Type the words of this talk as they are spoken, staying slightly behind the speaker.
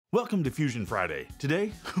Welcome to Fusion Friday.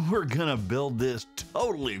 Today, we're gonna build this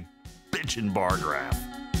totally bitchin' bar graph.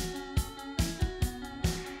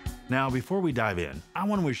 Now, before we dive in, I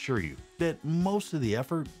want to assure you that most of the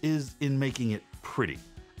effort is in making it pretty.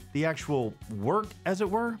 The actual work, as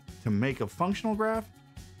it were, to make a functional graph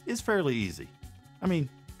is fairly easy. I mean,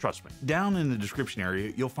 trust me. Down in the description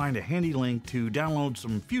area, you'll find a handy link to download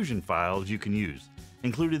some Fusion files you can use.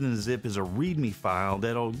 Included in the zip is a README file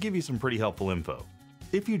that'll give you some pretty helpful info.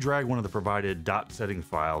 If you drag one of the provided dot setting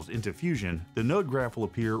files into Fusion, the node graph will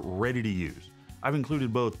appear ready to use. I've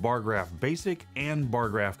included both BarGraph Basic and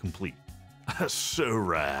BarGraph Complete. So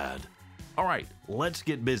rad. All right, let's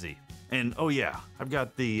get busy. And oh yeah, I've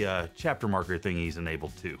got the chapter marker thingies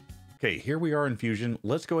enabled too. Okay, here we are in Fusion.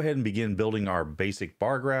 Let's go ahead and begin building our basic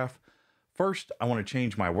bar graph. First, I want to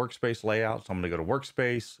change my workspace layout. So I'm going to go to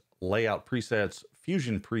Workspace, Layout Presets,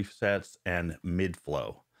 Fusion Presets, and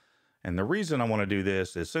Midflow. And the reason I want to do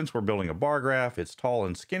this is since we're building a bar graph, it's tall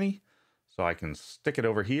and skinny, so I can stick it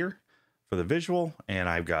over here for the visual, and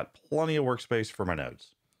I've got plenty of workspace for my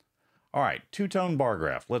nodes. All right, two-tone bar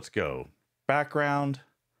graph. Let's go. Background,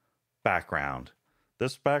 background.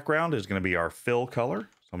 This background is going to be our fill color.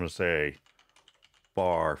 So I'm going to say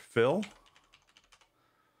bar fill.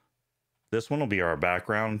 This one will be our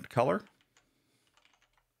background color.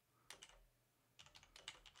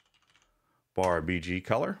 Bar BG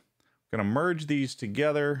color. I'm going to merge these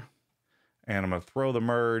together, and I'm going to throw the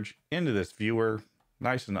merge into this viewer.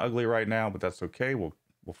 Nice and ugly right now, but that's okay. We'll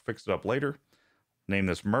fix it up later. Name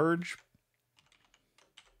this merge.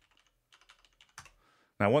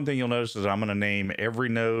 Now, one thing you'll notice is I'm going to name every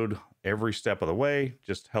node every step of the way.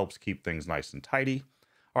 Just helps keep things nice and tidy.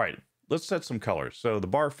 All right, let's set some colors. So the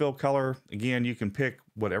bar fill color, again, you can pick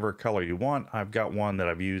whatever color you want. I've got one that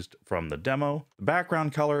I've used from the demo. The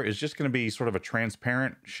background color is just going to be sort of a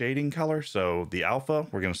transparent shading color. So the alpha,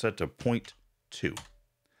 we're going to set to 0.2.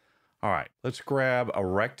 All right, let's grab a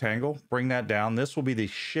rectangle, bring that down. This will be the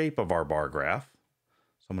shape of our bar graph.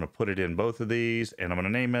 So I'm going to put it in both of these, and I'm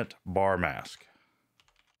going to name it bar mask.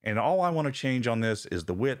 And all I want to change on this is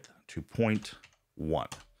the width to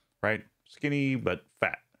 0.1, right? Skinny, but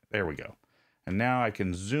fat. There we go. And now I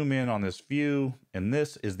can zoom in on this view, and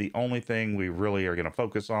this is the only thing we really are going to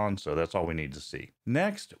focus on, so that's all we need to see.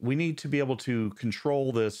 Next, we need to be able to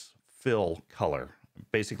control this fill color,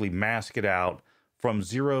 basically mask it out from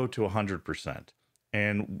 0 to 100%.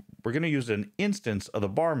 And we're going to use an instance of the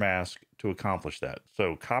bar mask to accomplish that.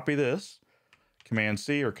 So copy this, Command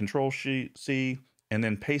C or Control C, and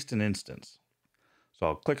then paste an instance. So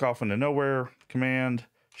I'll click off into nowhere, Command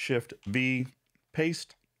Shift V,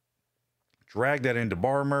 paste. Drag that into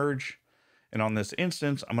bar merge, and on this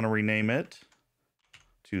instance, I'm going to rename it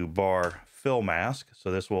to bar fill mask.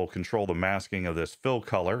 So this will control the masking of this fill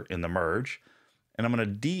color in the merge, and I'm going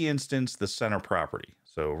to de-instance the center property.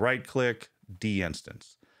 So right click,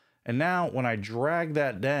 de-instance. And now when I drag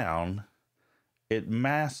that down, it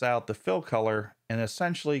masks out the fill color and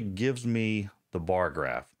essentially gives me the bar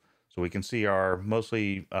graph. So we can see our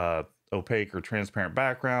mostly opaque or transparent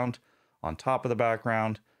background on top of the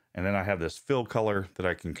background. And then I have this fill color that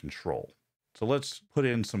I can control. So let's put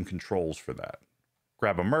in some controls for that.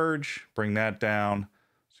 Grab a merge, bring that down.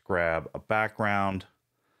 Let's grab a background.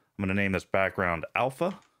 I'm going to name this background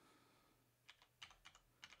alpha.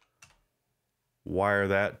 Wire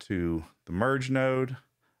that to the merge node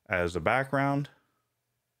as a background.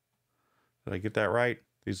 Did I get that right?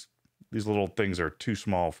 These little things are too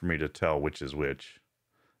small for me to tell which is which.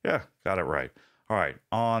 Yeah, got it right. All right,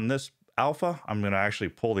 on this alpha, I'm going to actually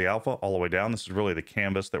pull the alpha all the way down. This is really the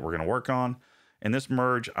canvas that we're going to work on. And this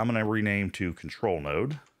merge, I'm going to rename to control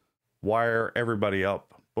node. Wire everybody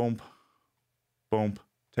up. Boom, boom.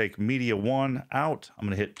 Take media 1 out. I'm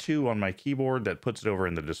going to hit 2 on my keyboard. That puts it over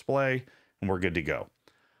in the display, and we're good to go.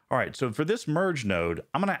 All right, so for this merge node,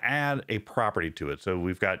 I'm going to add a property to it. So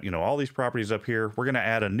we've got, all these properties up here. We're going to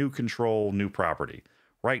add a new control, new property.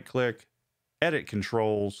 Right click, edit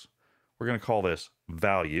controls. We're going to call this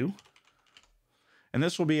value. And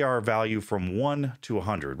this will be our value from 1 to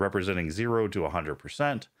 100, representing 0 to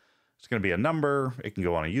 100%. It's going to be a number. It can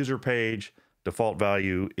go on a user page. Default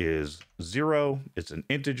value is 0. It's an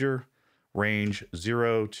integer. Range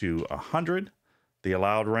 0 to 100. The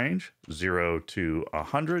allowed range 0 to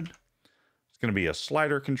 100. It's going to be a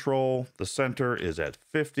slider control. The center is at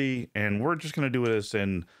 50. And we're just going to do this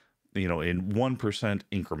in 1%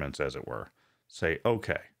 increments, as it were. Say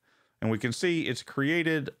OK. And we can see it's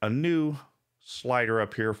created a new slider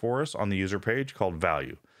up here for us on the user page called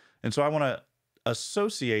value. And so I want to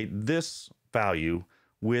associate this value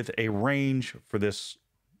with a range for this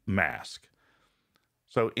mask.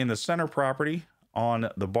 So in the center property, on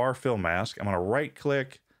the bar fill mask, I'm going to right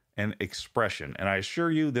click and expression. And I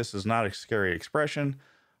assure you, this is not a scary expression.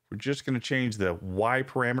 We're just going to change the Y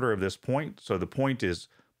parameter of this point. So the point is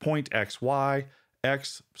point XY,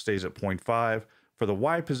 X stays at 0.5. For the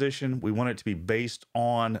Y position, we want it to be based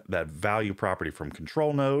on that value property from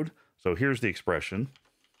control node. So here's the expression.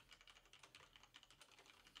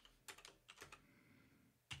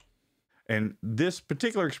 And this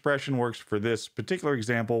particular expression works for this particular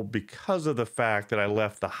example because of the fact that I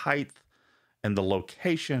left the height and the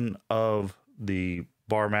location of the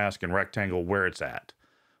bar mask and rectangle where it's at.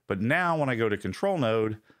 But now when I go to control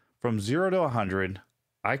node, from 0 to 100,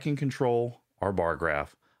 I can control our bar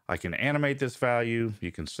graph. I can animate this value.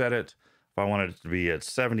 You can set it. If I wanted it to be at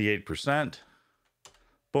 78%,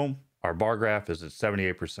 boom, our bar graph is at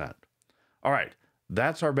 78%. All right,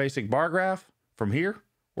 that's our basic bar graph. From here,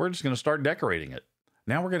 we're just going to start decorating it.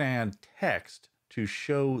 Now we're going to add text to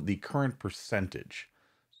show the current percentage.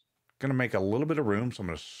 Going to make a little bit of room, so I'm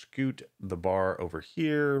going to scoot the bar over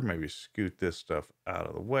here, maybe scoot this stuff out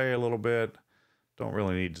of the way a little bit. Don't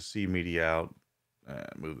really need to see media out.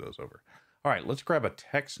 Move those over. All right, let's grab a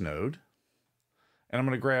text node. And I'm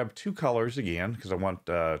going to grab two colors again because I want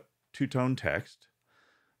two-tone text.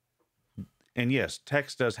 And yes,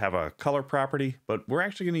 text does have a color property, but we're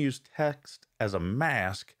actually going to use text as a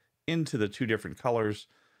mask into the two different colors.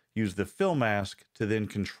 Use the fill mask to then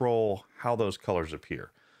control how those colors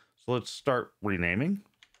appear. So let's start renaming.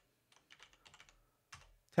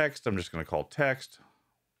 Text, I'm just going to call text.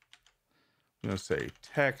 I'm going to say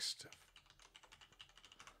text.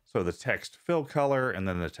 So the text fill color and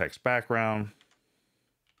then the text background.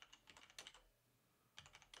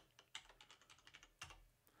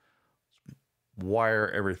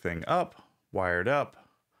 Wire everything up, wired up,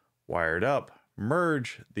 wired up.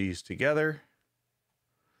 Merge these together.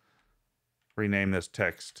 Rename this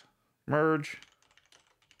text merge.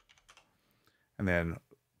 And then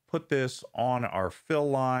put this on our fill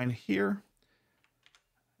line here.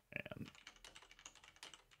 And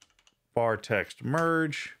bar text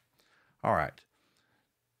merge. All right.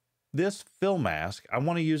 This fill mask, I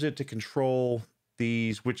want to use it to control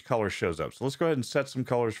which color shows up. So let's go ahead and set some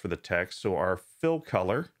colors for the text. So our fill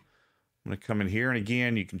color, I'm going to come in here, and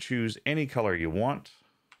again, you can choose any color you want.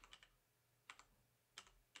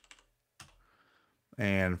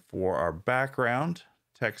 And for our background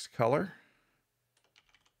text color,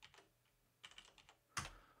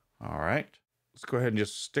 all right, let's go ahead and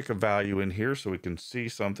just stick a value in here so we can see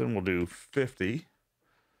something. We'll do 50.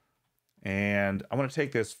 And I'm going to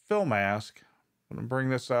take this fill mask, I'm going to bring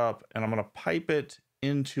this up, and I'm going to pipe it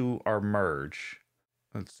into our merge.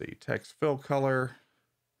 Let's see, text fill color.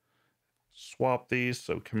 Swap these,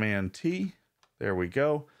 so Command T. There we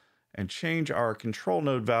go. And change our control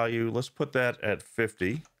node value. Let's put that at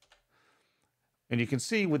 50. And you can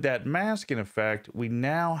see with that mask in effect, we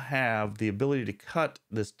now have the ability to cut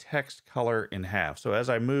this text color in half. So as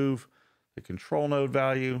I move the control node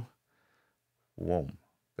value, boom,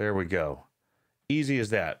 there we go. Easy as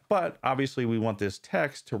that. But obviously we want this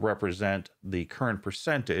text to represent the current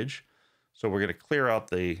percentage. So we're going to clear out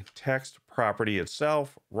the text property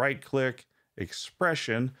itself, right click,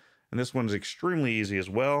 expression, and this one's extremely easy as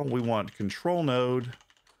well. We want control node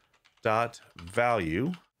dot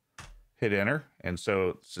value, hit enter, and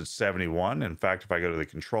so it's 71. In fact, if I go to the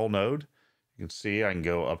control node, you can see I can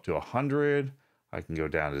go up to 100, I can go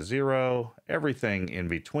down to 0, everything in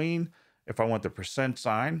between. If I want the percent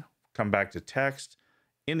sign, come back to text.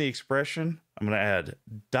 In the expression, I'm going to add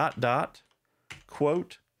dot dot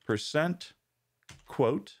quote percent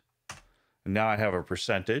quote, and now I have a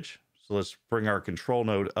percentage. So let's bring our control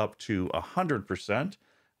node up to 100%.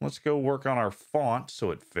 Let's go work on our font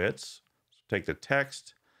so it fits. So take the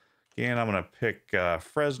text. Again, I'm going to pick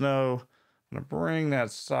Fresno. I'm going to bring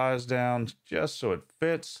that size down just so it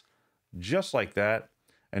fits, just like that.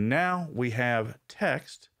 And now we have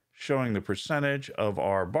text showing the percentage of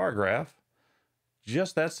our bar graph.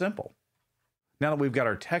 Just that simple. Now that we've got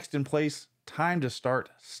our text in place, time to start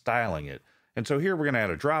styling it. And so here we're going to add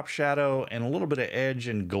a drop shadow and a little bit of edge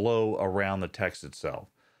and glow around the text itself.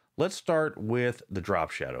 Let's start with the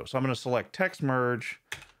drop shadow. So I'm going to select text merge,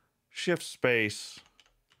 shift space,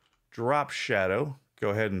 drop shadow. Go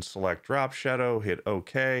ahead and select drop shadow, hit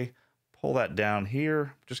OK. Pull that down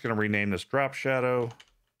here. Just going to rename this drop shadow.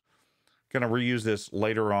 Going to reuse this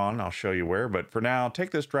later on. I'll show you where, but for now,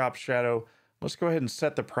 take this drop shadow. Let's go ahead and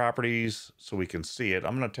set the properties so we can see it.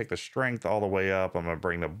 I'm going to take the strength all the way up. I'm going to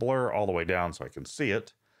bring the blur all the way down so I can see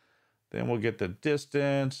it. Then we'll get the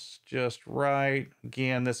distance just right.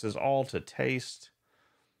 Again, this is all to taste.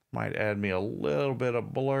 Might add me a little bit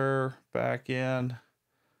of blur back in.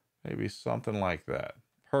 Maybe something like that.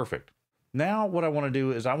 Perfect. Now what I want to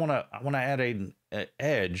do is I want to add an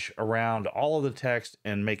edge around all of the text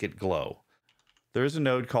and make it glow. There is a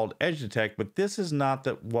node called edge detect, but this is not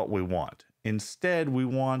what we want. Instead, we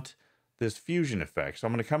want this fusion effect. So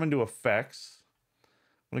I'm going to come into effects.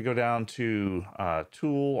 I'm going to go down to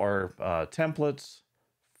tool or templates,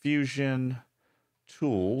 fusion,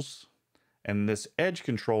 tools, and this edge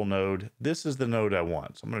control node. This is the node I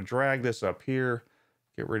want. So I'm going to drag this up here,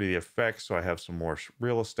 get rid of the effects so I have some more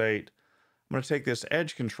real estate. I'm going to take this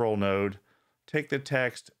edge control node, take the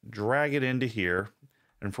text, drag it into here.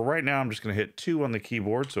 And for right now, I'm just going to hit 2 on the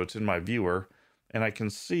keyboard so it's in my viewer and I can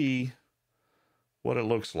see what it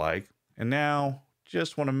looks like. And now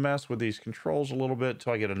just want to mess with these controls a little bit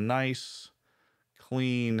till I get a nice,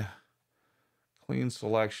 clean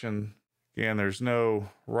selection. Again, there's no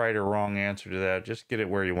right or wrong answer to that. Just get it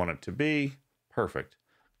where you want it to be. Perfect.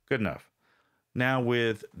 Good enough. Now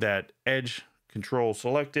with that edge control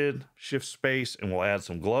selected, shift space, and we'll add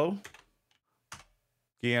some glow.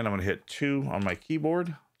 Again, I'm going to hit 2 on my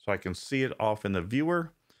keyboard so I can see it off in the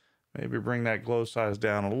viewer. Maybe bring that glow size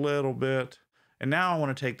down a little bit. And now I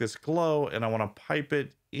want to take this glow and I want to pipe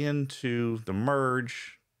it into the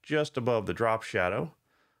merge just above the drop shadow.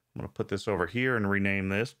 I'm going to put this over here and rename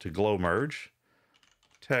this to glow merge,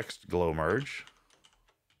 text glow merge.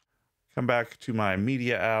 Come back to my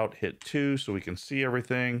media out, hit 2 so we can see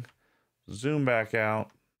everything. Zoom back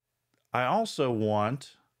out. I also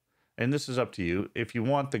want, and this is up to you, if you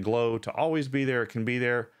want the glow to always be there, it can be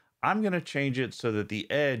there. I'm going to change it so that the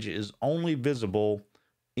edge is only visible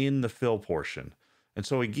in the fill portion. And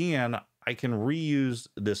so again, I can reuse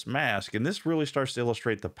this mask, and this really starts to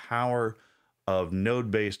illustrate the power of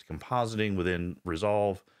node-based compositing within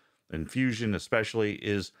Resolve and Fusion especially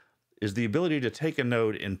is the ability to take a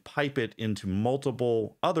node and pipe it into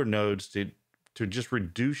multiple other nodes to just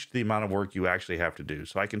reduce the amount of work you actually have to do.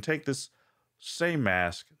 So I can take this same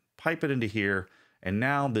mask, pipe it into here, and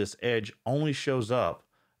now this edge only shows up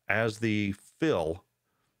as the fill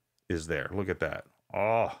is there. Look at that.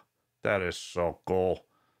 Oh, that is so cool.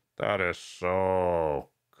 That is so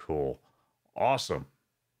cool. Awesome.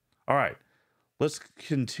 All right, let's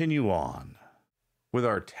continue on. With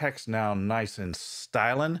our text now nice and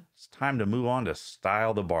styling, it's time to move on to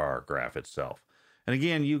style the bar graph itself. And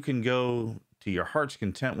again, you can go to your heart's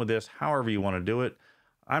content with this, however you want to do it.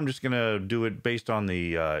 I'm just going to do it based on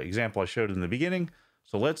the example I showed in the beginning.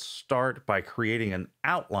 So let's start by creating an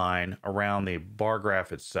outline around the bar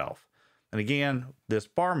graph itself. And again, this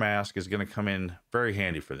bar mask is going to come in very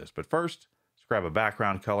handy for this. But first, let's grab a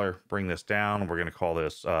background color, bring this down. We're going to call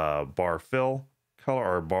this bar fill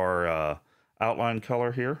color or bar outline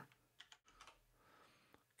color here.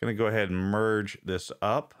 Going to go ahead and merge this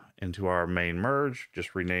up into our main merge.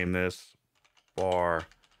 Just rename this bar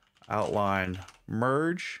outline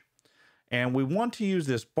merge. And we want to use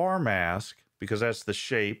this bar mask because that's the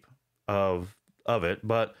shape of it,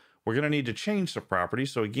 but we're going to need to change the property.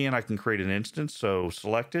 So again, I can create an instance. So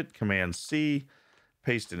select it, Command C,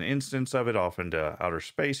 paste an instance of it off into outer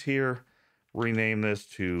space here. Rename this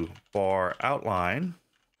to bar outline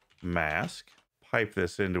mask. Pipe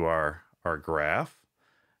this into our graph.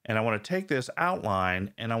 And I want to take this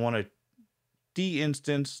outline and I want to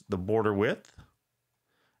de-instance the border width.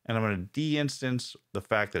 And I'm going to de-instance the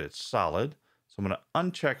fact that it's solid. So I'm going to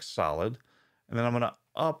uncheck solid. And then I'm going to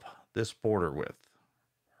up this border width.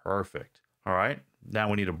 Perfect. All right. Now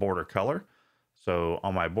we need a border color. So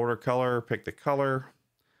on my border color, pick the color.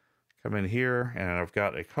 Come in here and I've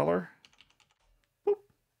got a color. Boop.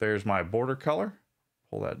 There's my border color.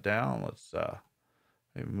 Pull that down. Let's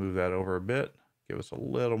maybe move that over a bit. Give us a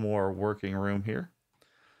little more working room here.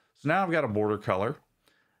 So now I've got a border color.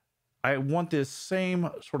 I want this same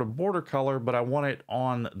sort of border color, but I want it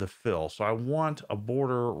on the fill. So I want a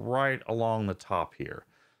border right along the top here.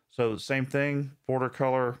 So same thing, border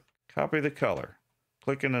color, copy the color.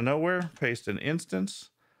 Click into nowhere, paste an instance,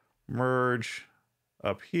 merge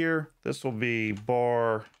up here. This will be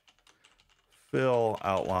bar fill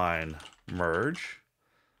outline merge.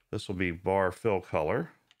 This will be bar fill color.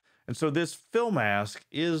 And so this fill mask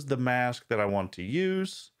is the mask that I want to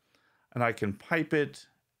use. And I can pipe it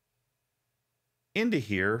into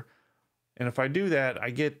here. And if I do that, I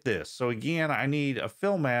get this. So again, I need a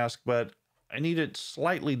fill mask, but I need it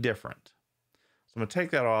slightly different. So I'm going to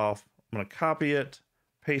take that off. I'm going to copy it,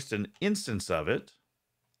 paste an instance of it.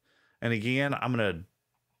 And again, I'm going to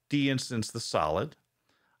de-instance the solid.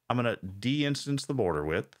 I'm going to de-instance the border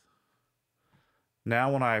width.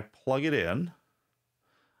 Now when I plug it in,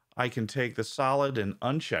 I can take the solid and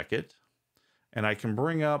uncheck it. And I can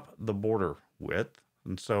bring up the border width.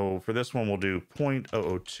 And so for this one, we'll do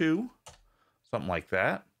 0.002, something like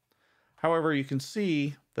that. However, you can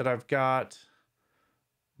see that I've got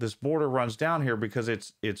this border runs down here because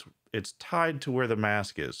it's tied to where the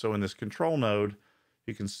mask is. So in this control node,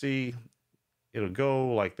 you can see it'll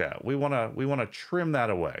go like that. We want to trim that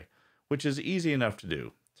away, which is easy enough to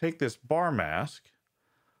do. Take this bar mask,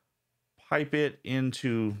 pipe it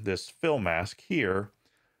into this fill mask here,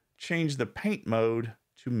 change the paint mode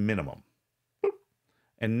to minimum. Boop.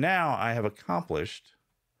 And now I have accomplished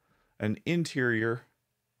an interior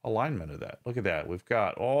alignment of that. Look at that. We've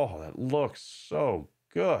got, oh, that looks so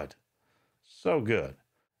good. So good.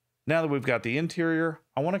 Now that we've got the interior,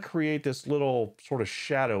 I want to create this little sort of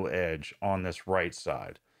shadow edge on this right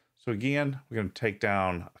side. So again, we're going to take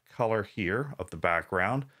down a color here of the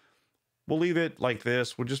background. We'll leave it like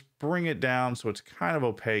this. We'll just bring it down so it's kind of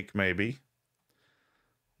opaque maybe.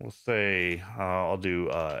 We'll say, we'll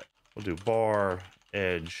do bar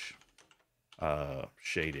edge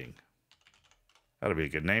shading. That'll be a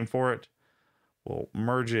good name for it. We'll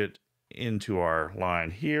merge it into our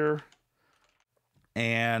line here.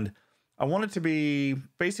 And I want it to be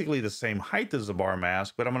basically the same height as the bar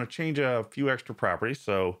mask, but I'm going to change a few extra properties.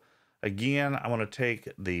 So again, I want to take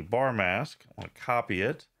the bar mask, I want to copy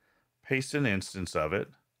it, paste an instance of it,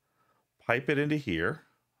 pipe it into here.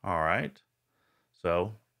 All right.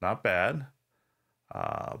 So not bad.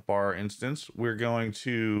 Bar instance, we're going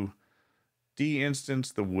to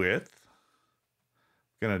de-instance the width.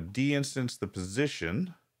 Going to de-instance the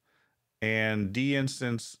position and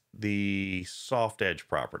de-instance the soft edge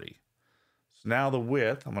property. So now the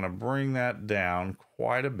width, I'm going to bring that down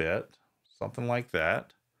quite a bit, something like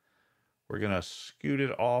that. We're going to scoot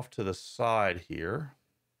it off to the side here.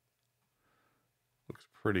 Looks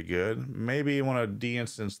pretty good. Maybe you want to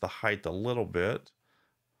de-instance the height a little bit.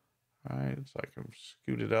 All right, so I can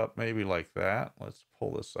scoot it up maybe like that. Let's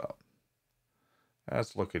pull this up.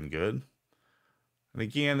 That's looking good. And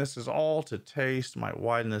again, this is all to taste. Might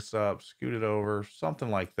widen this up, scoot it over, something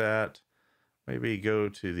like that. Maybe go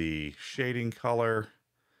to the shading color.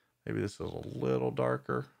 Maybe this is a little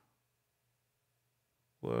darker.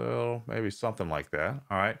 Well, maybe something like that.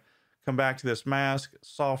 All right. Come back to this mask,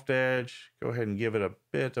 soft edge. Go ahead and give it a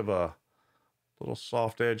bit of a little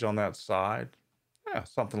soft edge on that side. Yeah,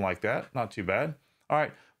 something like that. Not too bad. All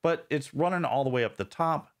right. But it's running all the way up the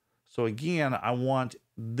top. So again, I want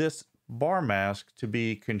this bar mask to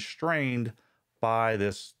be constrained by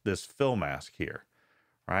this fill mask here,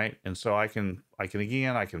 right? And so I can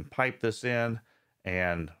pipe this in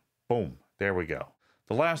and boom, there we go.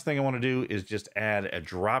 The last thing I want to do is just add a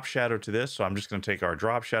drop shadow to this. So I'm just going to take our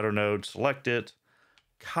drop shadow node, select it,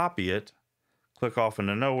 copy it, click off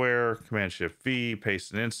into nowhere, Command Shift V,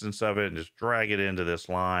 paste an instance of it, and just drag it into this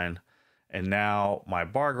line. And now my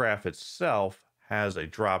bar graph itself has a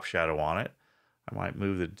drop shadow on it. I might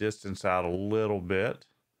move the distance out a little bit.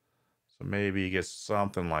 So maybe you get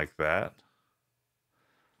something like that.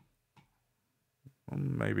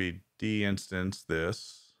 Maybe de-instance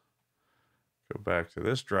this. Go back to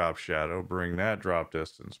this drop shadow, bring that drop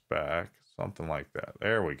distance back, something like that.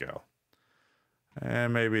 There we go.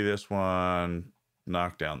 And maybe this one,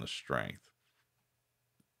 knock down the strength.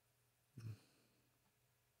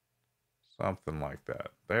 Something like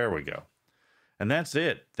that. There we go. And that's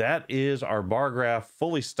it. That is our bar graph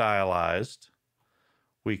fully stylized.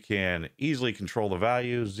 We can easily control the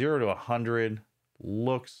value. 0 to 100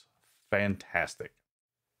 looks fantastic.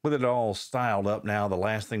 With it all styled up now, the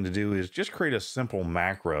last thing to do is just create a simple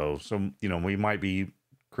macro. So, you know, we might be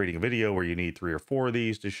creating a video where you need 3 or 4 of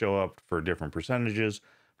these to show up for different percentages.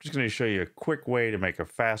 I'm just going to show you a quick way to make a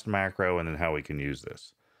fast macro and then how we can use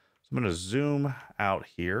this. So I'm going to zoom out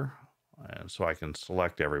here and so I can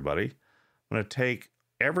select everybody. I'm going to take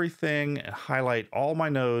everything and highlight all my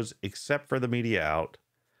nodes except for the media out.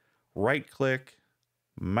 Right click,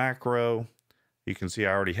 macro. You can see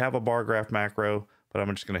I already have a bar graph macro, but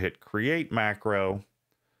I'm just going to hit create macro.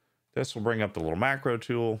 This will bring up the little macro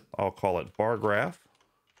tool. I'll call it bar graph.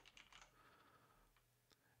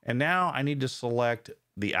 And now I need to select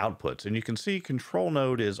the outputs. And you can see control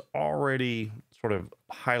node is already sort of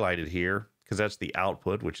highlighted here because that's the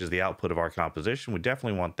output, which is the output of our composition. We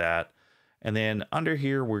definitely want that. And then under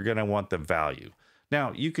here, we're going to want the value.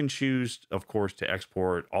 Now, you can choose, of course, to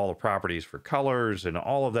export all the properties for colors and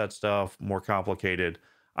all of that stuff, more complicated.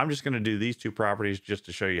 I'm just going to do these 2 properties just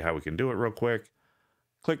to show you how we can do it real quick.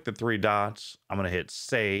 Click the 3 dots. I'm going to hit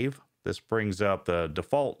save. This brings up the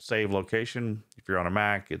default save location. If you're on a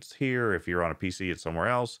Mac, it's here. If you're on a PC, it's somewhere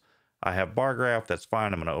else. I have bar graph. That's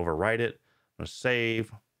fine. I'm going to overwrite it. I'm going to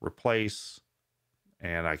save, replace,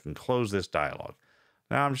 and I can close this dialog.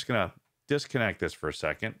 Now I'm just going to disconnect this for a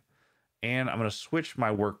second, and I'm going to switch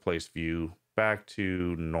my workplace view back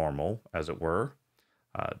to normal, as it were,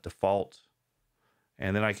 default.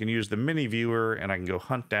 And then I can use the mini viewer and I can go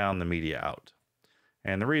hunt down the media out.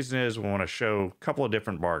 And the reason is we want to show a couple of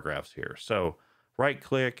different bar graphs here. So right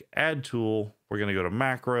click, add tool. We're going to go to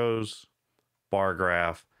macros, bar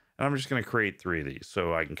graph, and I'm just going to create 3 of these.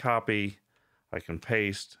 So I can copy, I can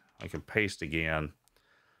paste again.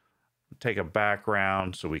 Take a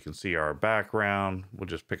background so we can see our background. We'll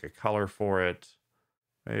just pick a color for it.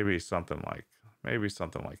 Maybe something like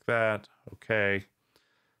that. Okay.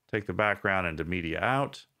 Take the background into media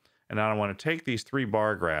out. And now I want to take these 3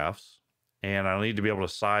 bar graphs and I need to be able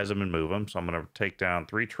to size them and move them. So I'm going to take down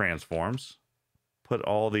 3 transforms, put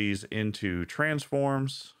all these into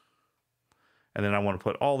transforms. And then I want to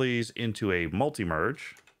put all these into a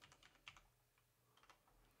multi-merge.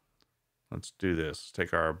 Let's do this.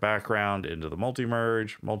 Take our background into the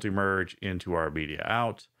multi-merge into our media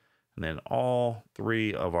out. And then all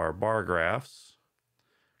 3 of our bar graphs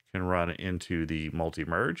can run into the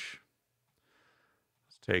multi-merge.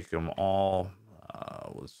 Let's take them all.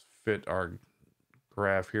 Let's fit our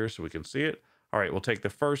graph here so we can see it. All right, we'll take the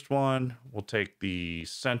first one. We'll take the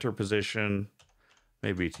center position,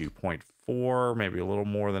 maybe to 0.4, maybe a little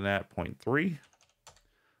more than that, 0.3.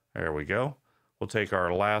 There we go. We'll take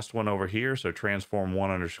our last one over here. So transform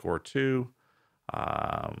 1_2,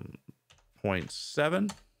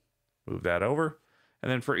 0.7, move that over.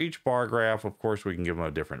 And then for each bar graph, of course, we can give them a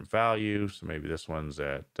different value. So maybe this one's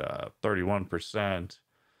at 31%.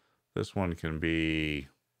 This one can be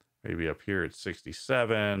maybe up here at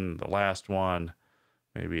 67. The last one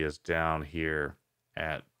maybe is down here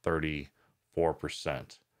at 34%.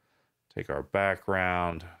 Take our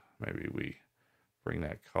background. Maybe we bring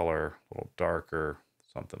that color a little darker,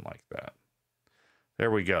 something like that.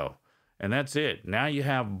 There we go. And that's it. Now you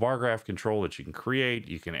have bar graph control that you can create,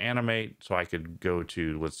 you can animate. So I could go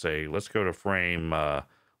to, let's go to frame,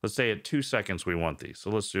 let's say at 2 seconds we want these.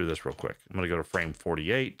 So let's do this real quick. I'm going to go to frame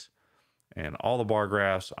 48 and all the bar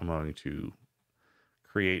graphs, I'm going to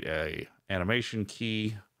create a animation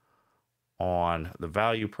key on the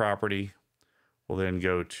value property. We'll then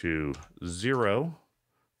go to 0,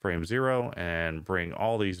 frame 0, and bring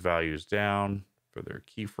all these values down for their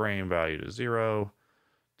keyframe value to 0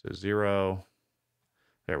 to 0.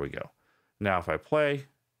 There we go. Now if I play,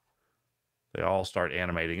 they all start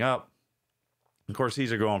animating up. Of course,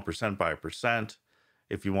 these are going percent by percent.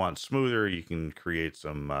 If you want smoother, you can create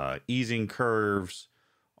some easing curves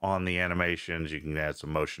on the animations. You can add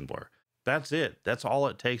some motion blur. That's it. That's all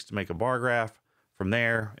it takes to make a bar graph. From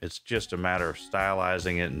there, it's just a matter of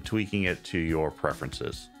stylizing it and tweaking it to your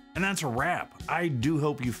preferences. And that's a wrap. I do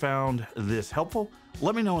hope you found this helpful.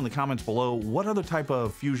 Let me know in the comments below what other type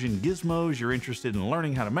of Fusion gizmos you're interested in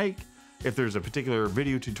learning how to make. If there's a particular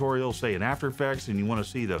video tutorial, say in After Effects, and you want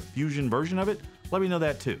to see the Fusion version of it, let me know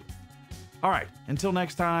that too. All right, until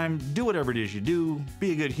next time, do whatever it is you do,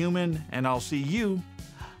 be a good human, and I'll see you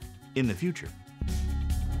in the future.